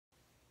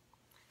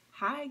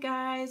Hi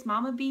guys,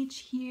 Mama Beach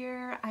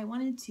here. I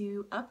wanted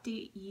to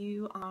update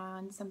you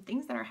on some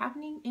things that are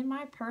happening in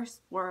my purse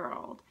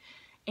world.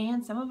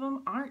 And some of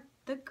them aren't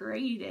the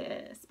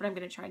greatest, but I'm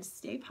going to try to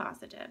stay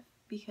positive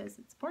because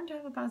it's important to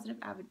have a positive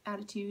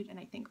attitude, and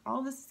I think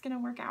all of this is going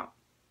to work out.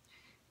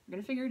 We're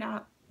going to figure it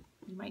out.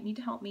 You might need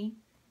to help me.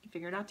 We can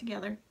figure it out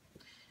together.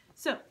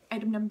 So,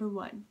 item number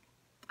one.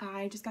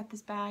 I just got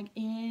this bag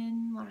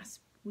in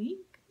last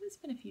week. It's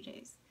been a few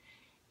days.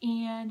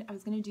 And I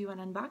was going to do an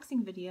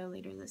unboxing video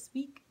later this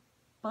week,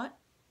 but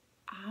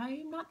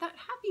I'm not that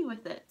happy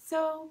with it.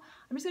 So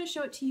I'm just going to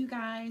show it to you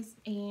guys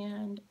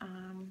and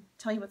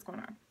tell you what's going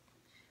on,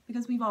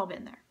 because we've all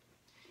been there.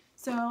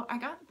 So I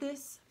got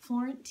this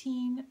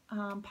Florentine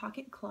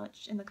pocket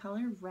clutch in the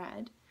color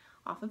red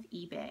off of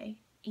eBay.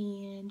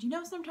 And you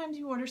know, sometimes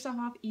you order stuff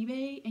off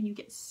eBay and you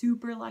get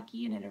super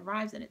lucky and it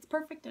arrives and it's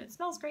perfect and it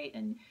smells great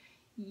and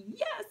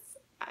yes,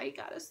 I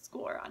got a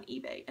score on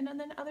eBay. And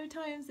then other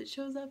times it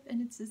shows up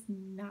and it's just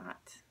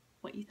not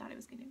what you thought it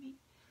was going to be.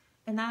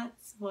 And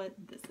that's what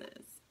this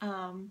is.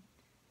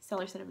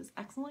 Seller said it was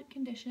excellent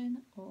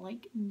condition,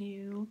 like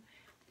new,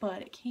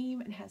 but it came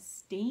and has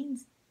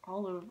stains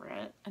all over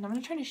it. And I'm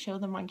going to try to show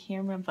them on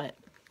camera, but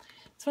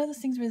it's one of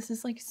those things where this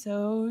is like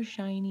so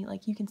shiny.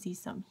 Like you can see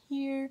some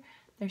here,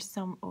 there's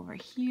some over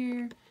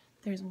here,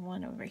 there's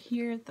one over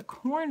here. The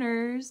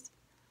corners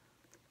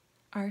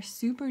are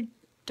super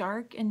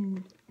dark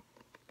and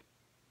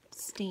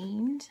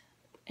stained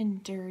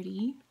and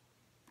dirty,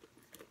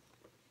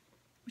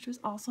 which was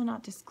also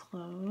not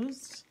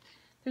disclosed.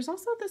 There's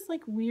also this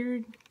like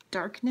weird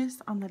darkness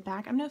on the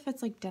back. I don't know if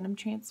it's like denim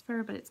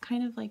transfer, but it's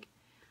kind of like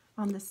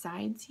on the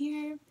sides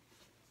here.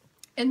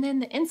 And then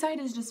the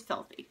inside is just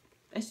filthy.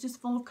 It's just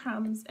full of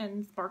crumbs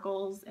and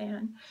sparkles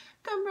and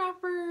gum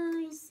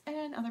wrappers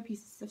and other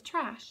pieces of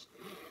trash.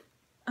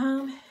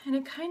 And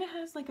it kind of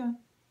has like a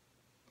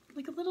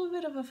little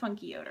bit of a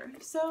funky odor.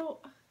 So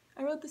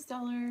I wrote the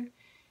seller,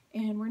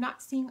 and we're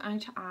not seeing eye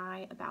to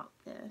eye about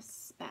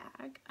this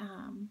bag.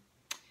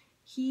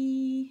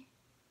 He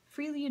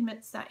freely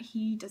admits that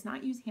he does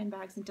not use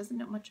handbags and doesn't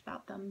know much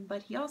about them,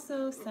 but he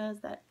also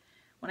says that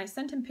when I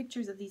send him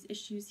pictures of these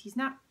issues, he's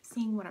not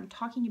seeing what I'm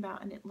talking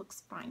about and it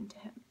looks fine to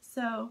him.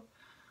 So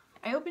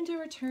I opened a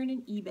return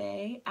in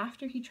eBay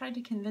after he tried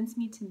to convince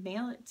me to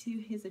mail it to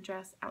his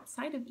address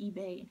outside of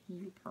eBay,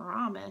 and he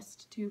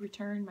promised to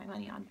return my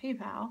money on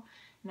PayPal.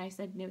 And I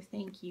said, no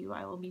thank you,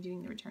 I will be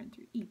doing the return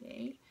through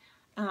eBay.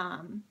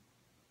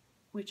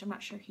 Which I'm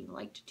not sure he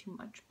liked too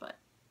much, but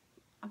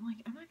I'm like,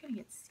 I'm not gonna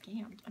get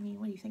scammed. I mean,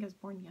 what do you think, I was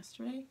born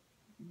yesterday?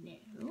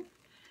 No.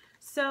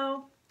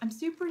 So I'm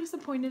super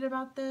disappointed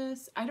about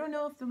this. I don't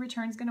know if the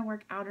return's gonna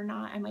work out or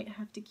not. I might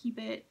have to keep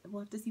it.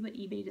 We'll have to see what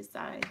eBay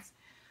decides.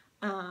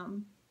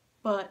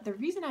 But the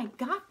reason I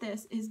got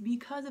this is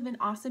because of an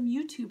awesome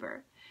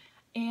YouTuber.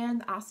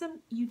 And the awesome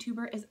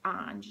YouTuber is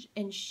Anj,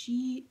 and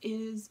she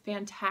is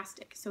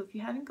fantastic. So if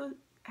you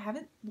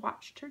haven't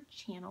watched her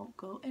channel,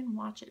 go and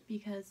watch it,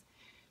 because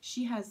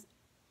she has,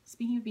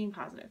 speaking of being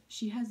positive,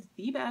 she has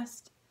the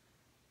best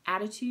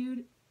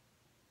attitude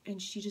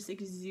and she just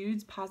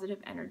exudes positive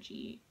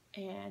energy.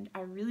 And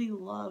I really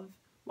love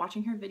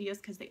watching her videos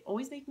because they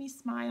always make me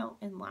smile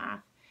and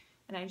laugh,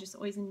 and I just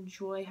always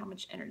enjoy how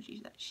much energy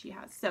that she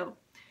has. So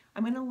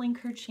I'm going to link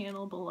her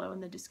channel below in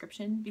the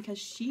description, because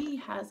she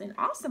has an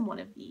awesome one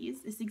of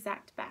these, this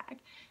exact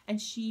bag, and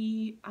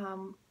she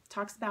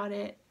talks about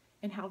it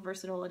and how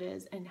versatile it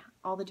is and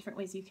all the different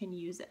ways you can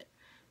use it.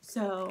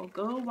 So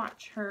go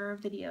watch her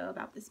video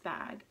about this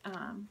bag,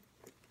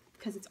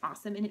 because it's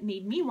awesome and it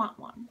made me want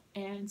one.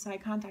 And so I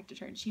contacted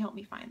her and she helped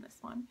me find this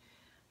one.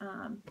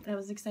 And I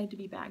was excited to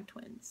be bag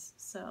twins.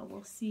 So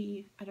we'll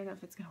see. I don't know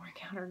if it's going to work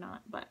out or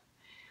not, but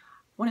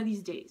one of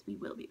these days we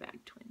will be bag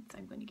twins.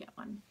 I'm going to get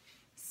one.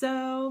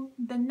 So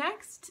the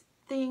next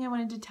thing I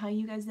wanted to tell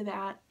you guys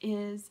about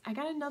is I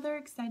got another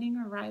exciting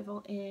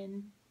arrival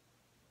in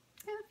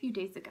a few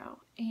days ago,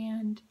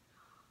 and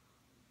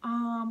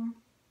I'm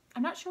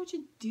not sure what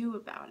to do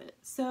about it.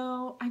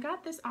 So I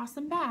got this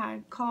awesome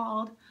bag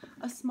called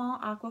a small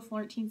aqua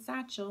Florentine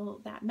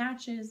satchel that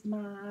matches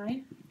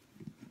my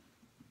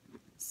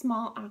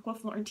small aqua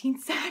Florentine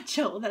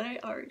satchel that I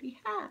already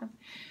have.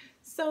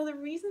 So the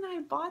reason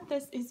I bought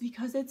this is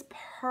because it's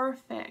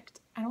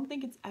perfect. I don't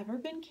think it's ever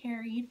been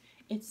carried.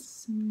 It's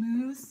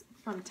smooth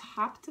from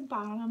top to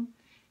bottom.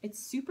 It's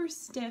super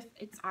stiff.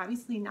 It's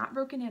obviously not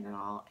broken in at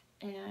all,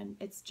 and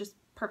it's just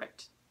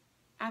perfect.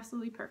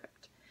 Absolutely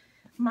perfect.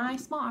 My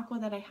small aqua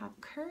that I have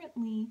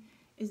currently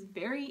is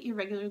very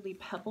irregularly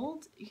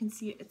pebbled. You can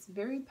see it's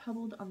very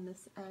pebbled on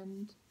this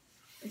end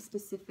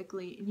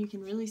specifically, and you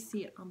can really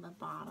see it on the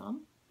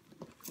bottom.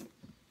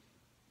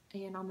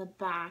 And on the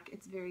back,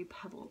 it's very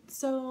pebbled.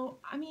 So,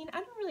 I mean,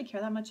 I don't really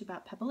care that much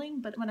about pebbling,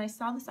 but when I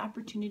saw this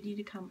opportunity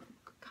to come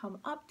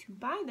up to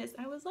buy this,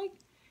 I was like,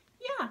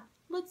 yeah,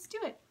 let's do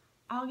it.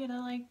 I'll get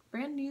a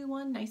brand new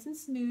one, nice and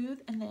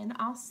smooth, and then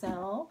I'll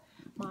sell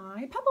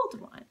my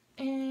pebbled one.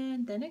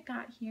 And then it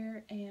got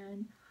here,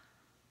 and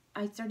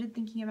I started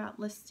thinking about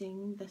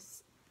listing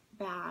this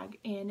bag,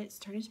 and it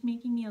started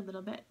making me a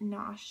little bit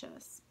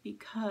nauseous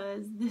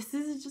because this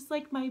is just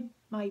like my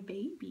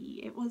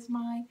baby. It was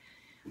my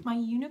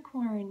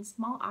unicorn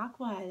small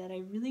aqua that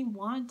I really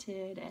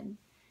wanted, and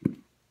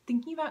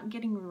thinking about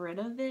getting rid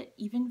of it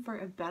even for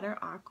a better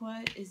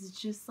aqua is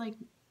just like,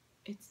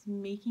 it's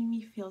making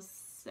me feel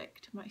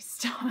sick to my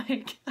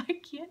stomach. I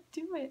can't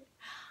do it.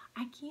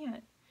 I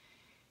can't.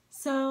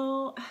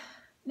 So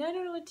now I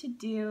don't know what to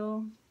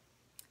do.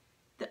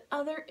 The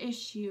other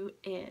issue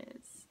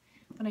is,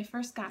 when I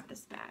first got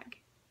this bag,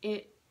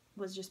 it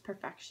was just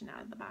perfection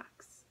out of the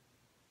box.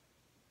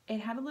 It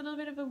had a little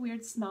bit of a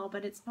weird smell,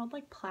 but it smelled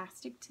like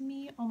plastic to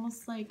me,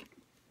 almost like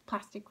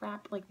plastic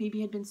wrap, like maybe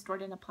it had been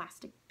stored in a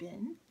plastic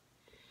bin.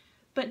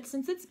 But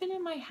since it's been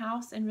in my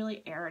house and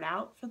really aired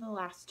out for the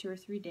last 2 or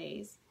 3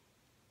 days,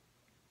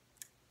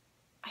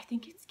 I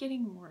think it's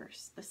getting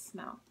worse, the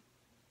smell.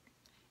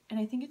 And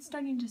I think it's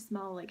starting to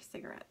smell like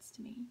cigarettes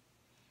to me.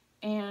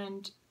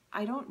 And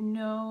I don't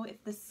know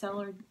if the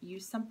seller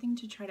used something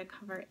to try to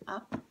cover it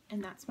up,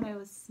 and that's what I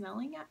was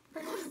smelling at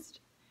first.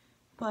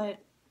 But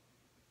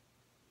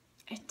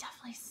it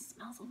definitely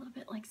smells a little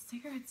bit like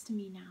cigarettes to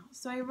me now.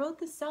 So I wrote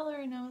the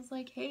seller and I was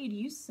like, hey, do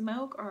you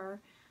smoke,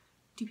 or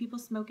do people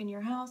smoke in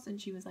your house? And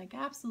she was like,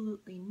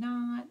 absolutely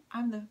not.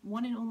 I'm the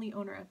one and only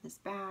owner of this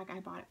bag.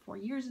 I bought it 4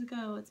 years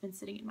ago. It's been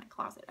sitting in my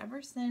closet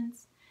ever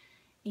since.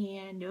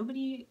 And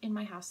nobody in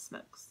my house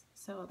smokes.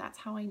 So that's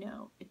how I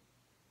know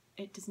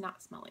it does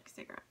not smell like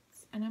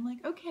cigarettes. And I'm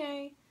like,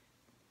 okay,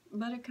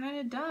 but it kind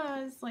of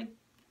does. Like,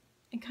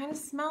 it kind of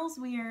smells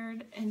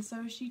weird. And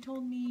so she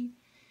told me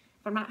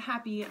if I'm not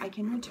happy, I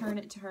can return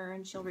it to her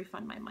and she'll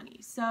refund my money.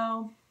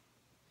 So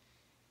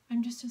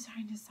I'm just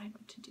trying to decide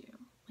what to do.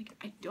 Like,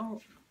 I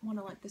don't want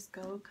to let this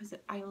go because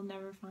I will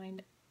never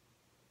find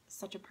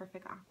such a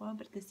perfect aqua,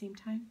 but at the same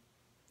time,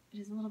 it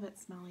is a little bit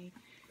smelly.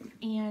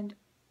 And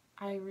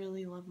I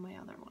really love my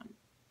other one.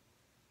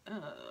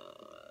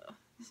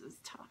 This is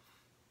tough.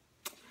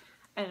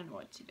 I don't know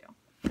what to do.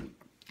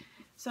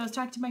 So I was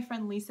talking to my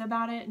friend Lisa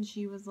about it, and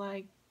she was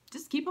like,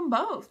 just keep them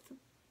both.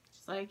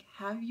 She's like,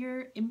 have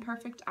your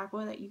imperfect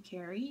aqua that you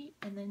carry,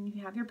 and then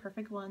you have your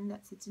perfect one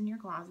that sits in your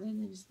closet,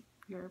 and just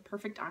your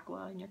perfect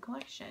aqua in your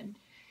collection.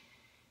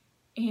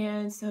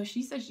 And so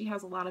she said she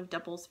has a lot of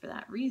doubles for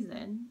that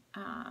reason.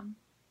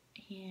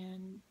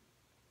 And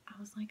I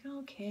was like,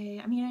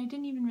 okay. I mean, I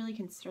didn't even really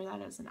consider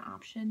that as an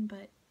option,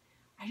 but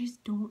I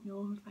just don't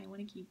know if I want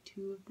to keep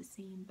 2 of the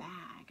same bag.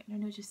 I don't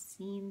know, it just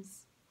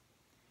seems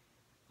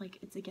like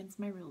it's against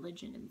my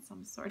religion in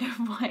some sort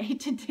of way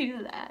to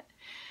do that.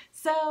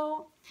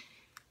 So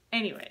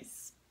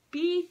anyways,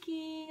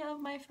 speaking of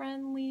my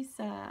friend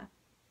Lisa,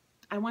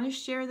 I want to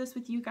share this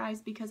with you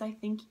guys because I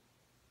think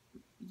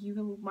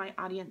you, my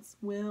audience,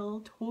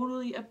 will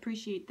totally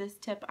appreciate this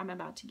tip I'm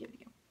about to give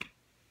you.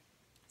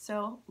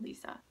 So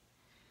Lisa,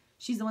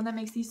 she's the one that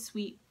makes these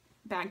sweet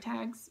bag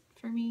tags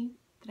for me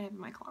that I have in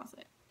my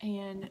closet.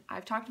 And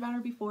I've talked about her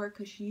before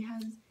because she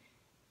has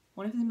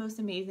one of the most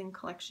amazing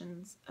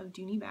collections of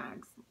Dooney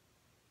bags,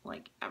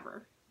 like,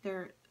 ever. There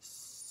are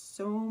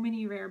so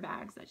many rare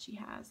bags that she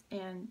has.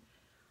 And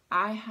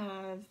I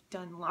have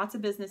done lots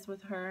of business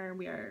with her.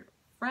 We are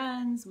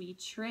friends, we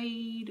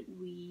trade,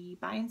 we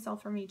buy and sell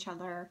from each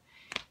other.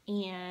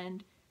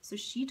 And so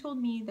she told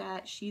me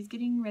that she's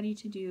getting ready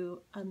to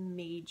do a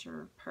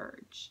major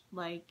purge,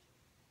 like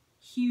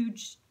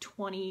huge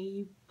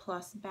 20+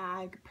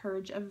 bag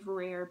purge of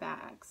rare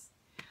bags.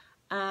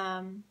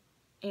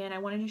 And I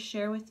wanted to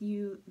share with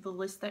you the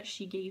list that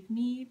she gave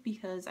me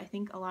because I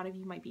think a lot of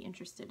you might be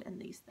interested in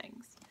these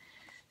things.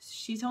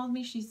 She told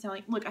me she's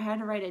selling, look, I had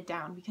to write it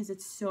down because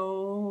it's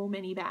so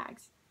many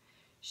bags.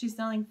 She's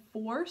selling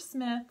 4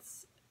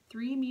 Smiths,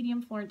 3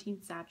 medium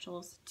Florentine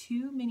satchels,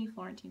 2 mini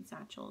Florentine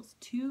satchels,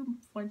 2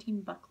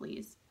 Florentine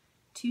Buckleys,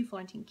 2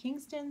 Florentine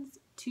Kingstons,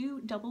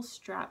 2 double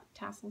strap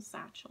tassel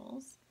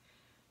satchels,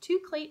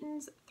 2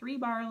 Claytons, 3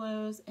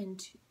 Barlows,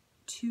 and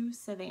 2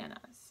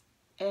 Savannahs.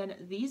 And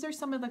these are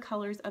some of the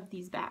colors of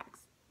these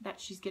bags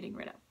that she's getting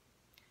rid of.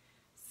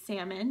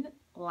 Salmon,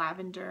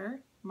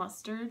 lavender,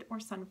 mustard or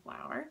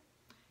sunflower,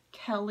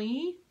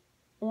 Kelly,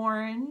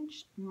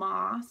 orange,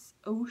 moss,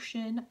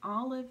 ocean,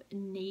 olive,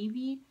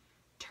 navy,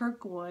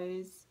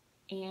 turquoise,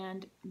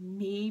 and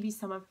maybe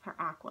some of her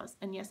aquas.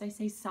 And yes, I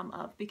say some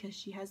of because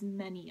she has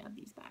many of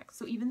these bags.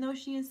 So even though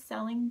she is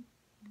selling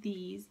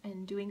these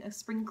and doing a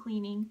spring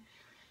cleaning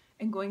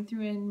and going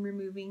through and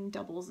removing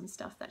doubles and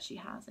stuff that she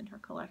has in her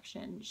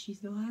collection, she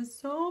still has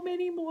so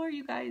many more,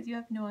 you guys. You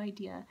have no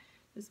idea.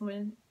 This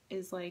one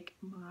is like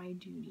my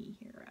Dooney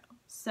hero.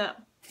 So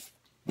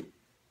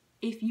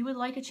if you would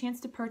like a chance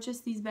to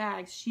purchase these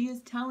bags, she is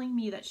telling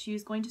me that she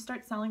is going to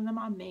start selling them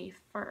on May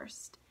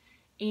 1st.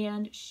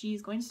 And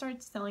she's going to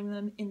start selling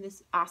them in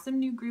this awesome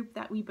new group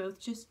that we both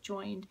just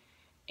joined.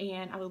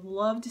 And I would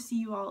love to see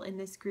you all in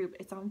this group.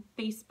 It's on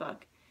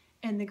Facebook.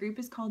 And the group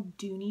is called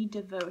Dooney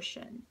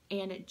Devotion.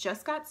 And it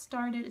just got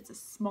started. It's a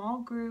small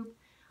group.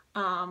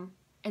 And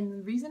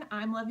the reason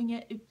I'm loving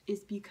it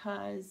is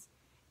because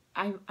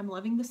I'm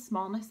loving the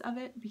smallness of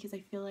it, because I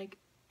feel like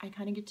I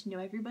kind of get to know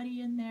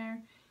everybody in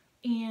there.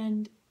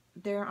 And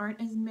there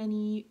aren't as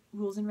many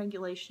rules and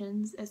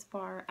regulations as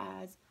far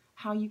as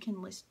how you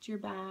can list your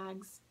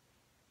bags,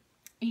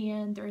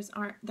 and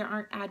there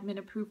aren't admin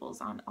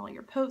approvals on all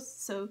your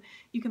posts, so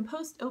you can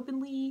post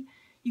openly,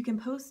 you can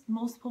post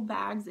multiple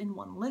bags in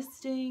one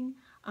listing.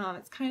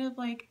 It's kind of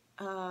like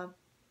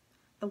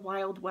the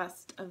Wild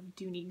West of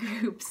Dooney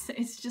groups.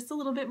 It's just a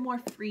little bit more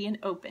free and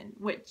open,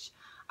 which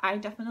I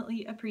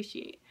definitely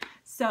appreciate.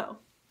 So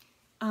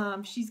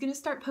she's going to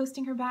start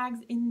posting her bags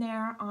in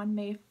there on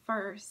May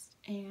 1st,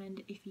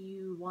 and if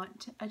you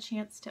want a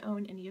chance to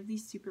own any of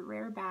these super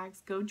rare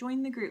bags, go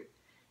join the group,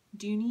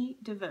 Dooney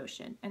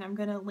Devotion, and I'm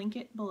going to link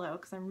it below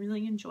because I'm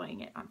really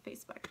enjoying it on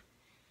Facebook.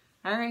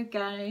 Alright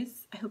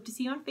guys, I hope to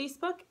see you on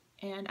Facebook,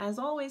 and as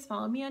always,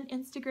 follow me on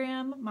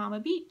Instagram, Mama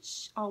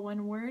Beach, all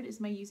one word is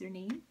my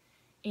username,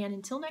 and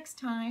until next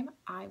time,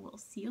 I will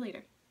see you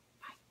later.